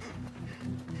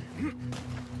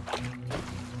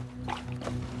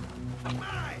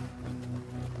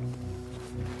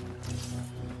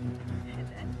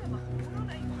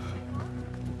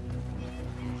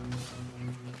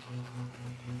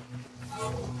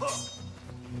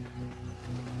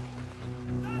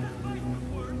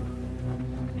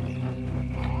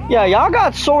 Yeah, y'all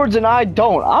got swords and I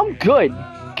don't. I'm good.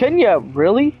 Can ya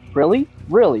really? Really?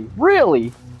 Really?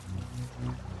 Really?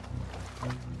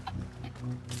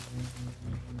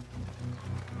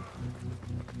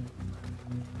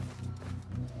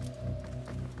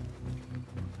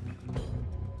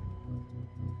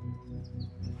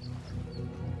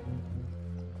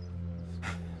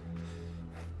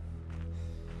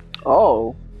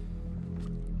 Oh.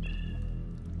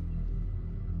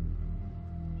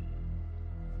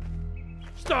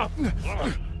 Stop!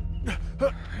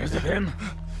 Is it him?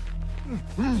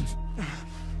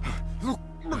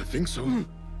 I think so.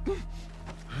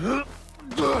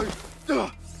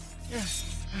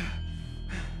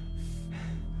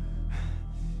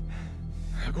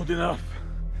 Good enough.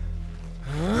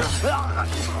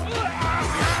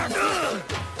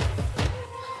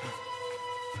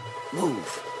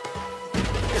 Move.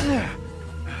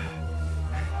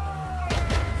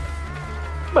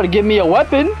 Better give me a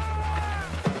weapon.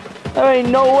 There ain't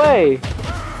no way.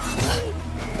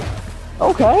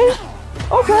 Okay.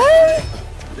 Okay.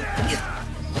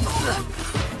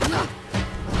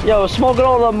 Yo, smoking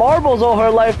all the marbles all her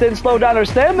life didn't slow down her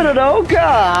stamina though.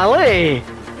 Golly.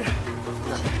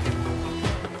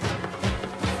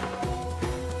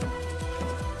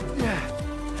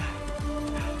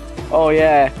 Oh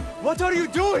yeah. What are you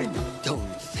doing? Don't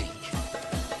think.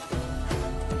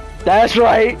 That's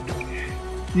right.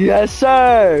 Yes,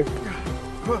 sir.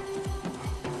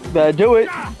 Better do it.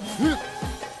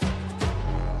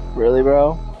 Really,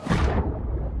 bro?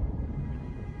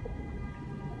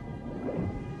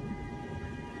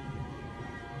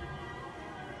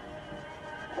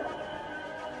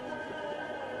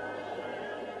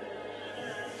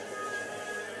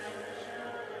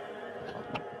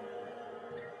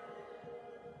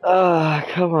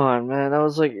 Come on, man. That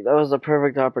was the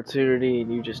perfect opportunity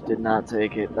and you just did not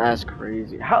take it. That's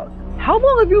crazy. How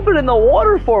long have you been in the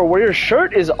water for where your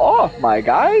shirt is off, my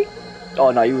guy?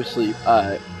 Oh no, you asleep.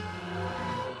 Alright.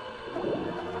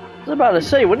 I was about to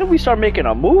say, when did we start making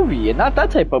a movie? And not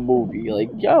that type of movie. Like,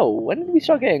 yo, when did we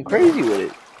start getting crazy with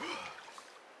it?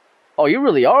 Oh, you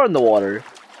really are in the water.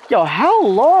 Yo, how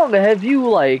long have you,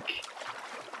 like...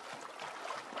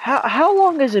 How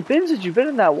long has it been since you've been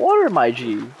in that water, my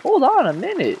G? Hold on a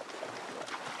minute.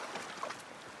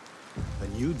 A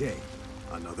new day,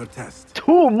 another test.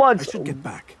 2 months. I should get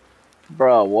back.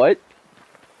 Bro, what?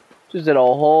 Just did a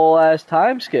whole ass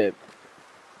time skip.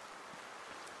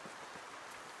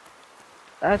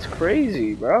 That's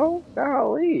crazy, bro.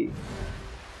 Golly.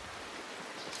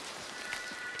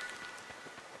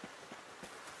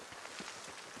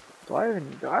 I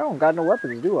don't got no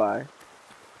weapons, do I?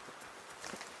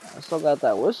 I still got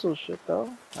that whistle shit though.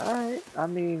 Alright, I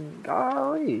mean,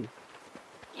 golly.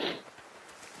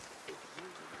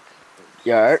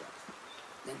 Yeah.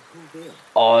 Then who will?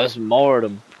 Oh, it's more of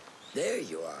them. There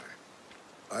you are.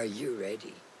 Are you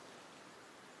ready?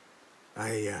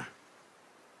 I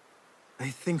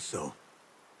think so.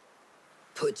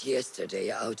 Put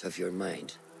yesterday out of your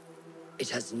mind. It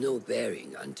has no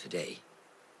bearing on today.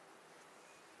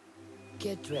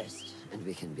 Get dressed, and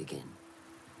we can begin.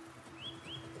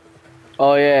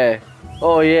 Oh yeah.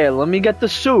 Oh yeah, let me get the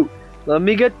suit. Let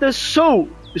me get the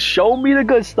suit. Show me the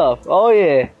good stuff. Oh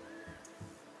yeah.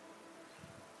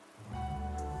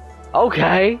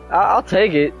 Okay, I'll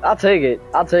take it. I'll take it.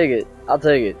 I'll take it. I'll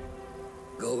take it.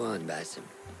 Go on, Basim.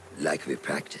 Like we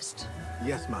practiced.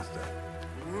 Yes, master.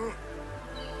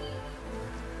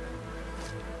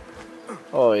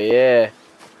 Oh yeah.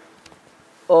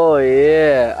 Oh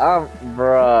yeah.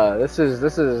 Bruh. This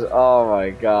is. Oh my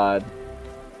god.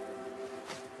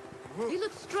 You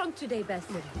look strong today,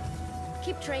 Basim.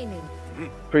 Keep training.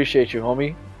 Appreciate you,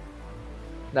 homie.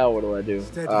 Now what do I do?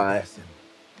 Steady, Alright. Basim.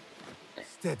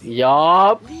 Steady.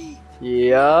 Yup.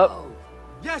 Yup.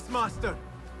 Yes, master.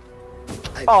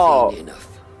 I've seen enough.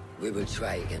 We will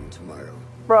try again tomorrow.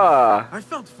 Bruh. I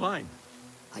felt fine.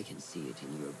 I can see it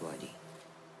in your body.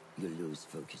 You lose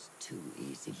focus too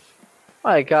easy.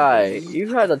 My guy,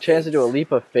 you've had a chance to do a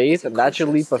leap of faith, and that's your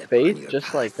leap of faith,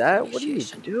 just like that? What are you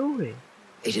doing?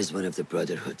 It is one of the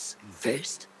Brotherhood's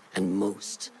first and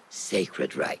most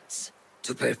sacred rites.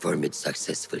 To perform it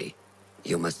successfully,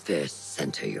 you must first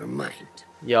center your mind,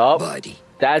 Yup. body,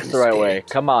 That's and the right spirit. way.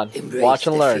 Come on. Embrace Watch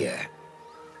and the learn. fear.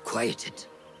 Quiet it.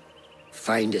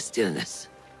 Find a stillness,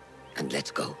 and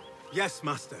let go. Yes,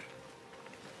 master.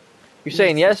 You're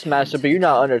saying yes, master, but you're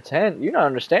not understand. You're not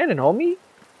understanding, homie.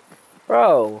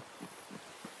 Bro,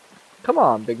 come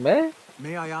on, big man.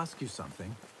 May I ask you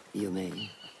something? You may.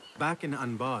 Back in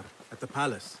Anbar, at the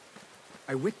palace,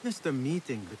 I witnessed a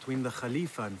meeting between the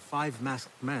Khalifa and 5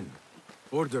 masked men,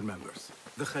 order members.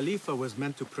 The Khalifa was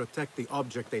meant to protect the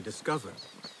object they discovered,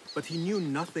 but he knew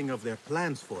nothing of their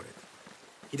plans for it.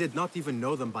 He did not even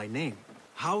know them by name.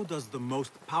 How does the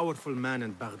most powerful man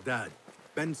in Baghdad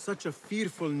bend such a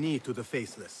fearful knee to the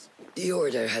faceless? The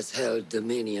Order has held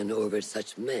dominion over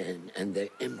such men and their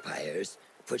empires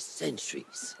for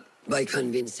centuries, by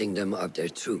convincing them of their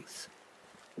truth,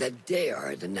 that they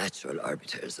are the natural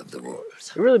arbiters of the world.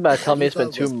 You're really about to tell me it's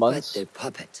been Khalifa 2 was months? but their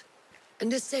puppet,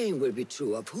 and the same will be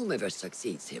true of whomever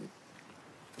succeeds him.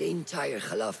 The entire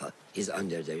Khalifa is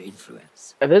under their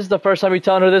influence. And this is the first time you're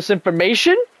telling her this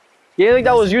information? You didn't think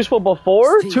that was useful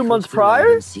before? Speak 2 months with Fuad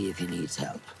prior? and see if he needs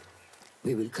help.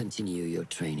 We will continue your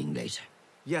training later.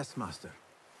 Yes, master.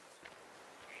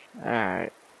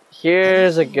 Alright.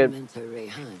 Here's a good... Mentor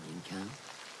Rayhan in camp.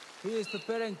 He is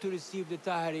preparing to receive the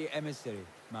Tahiri emissary,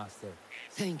 master.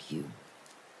 Thank you.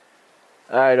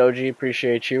 Alright, OG,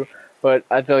 appreciate you. But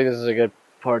I feel like this is a good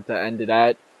part to end it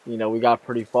at. You know, we got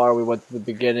pretty far. We went to the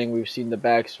beginning. We've seen the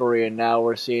backstory, and now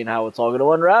we're seeing how it's all going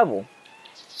to unravel.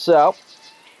 So,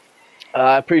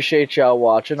 I appreciate y'all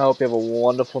watching. I hope you have a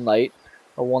wonderful night,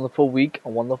 a wonderful week, a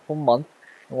wonderful month,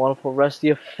 a wonderful rest of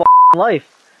your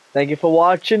life. Thank you for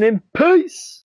watching, and peace!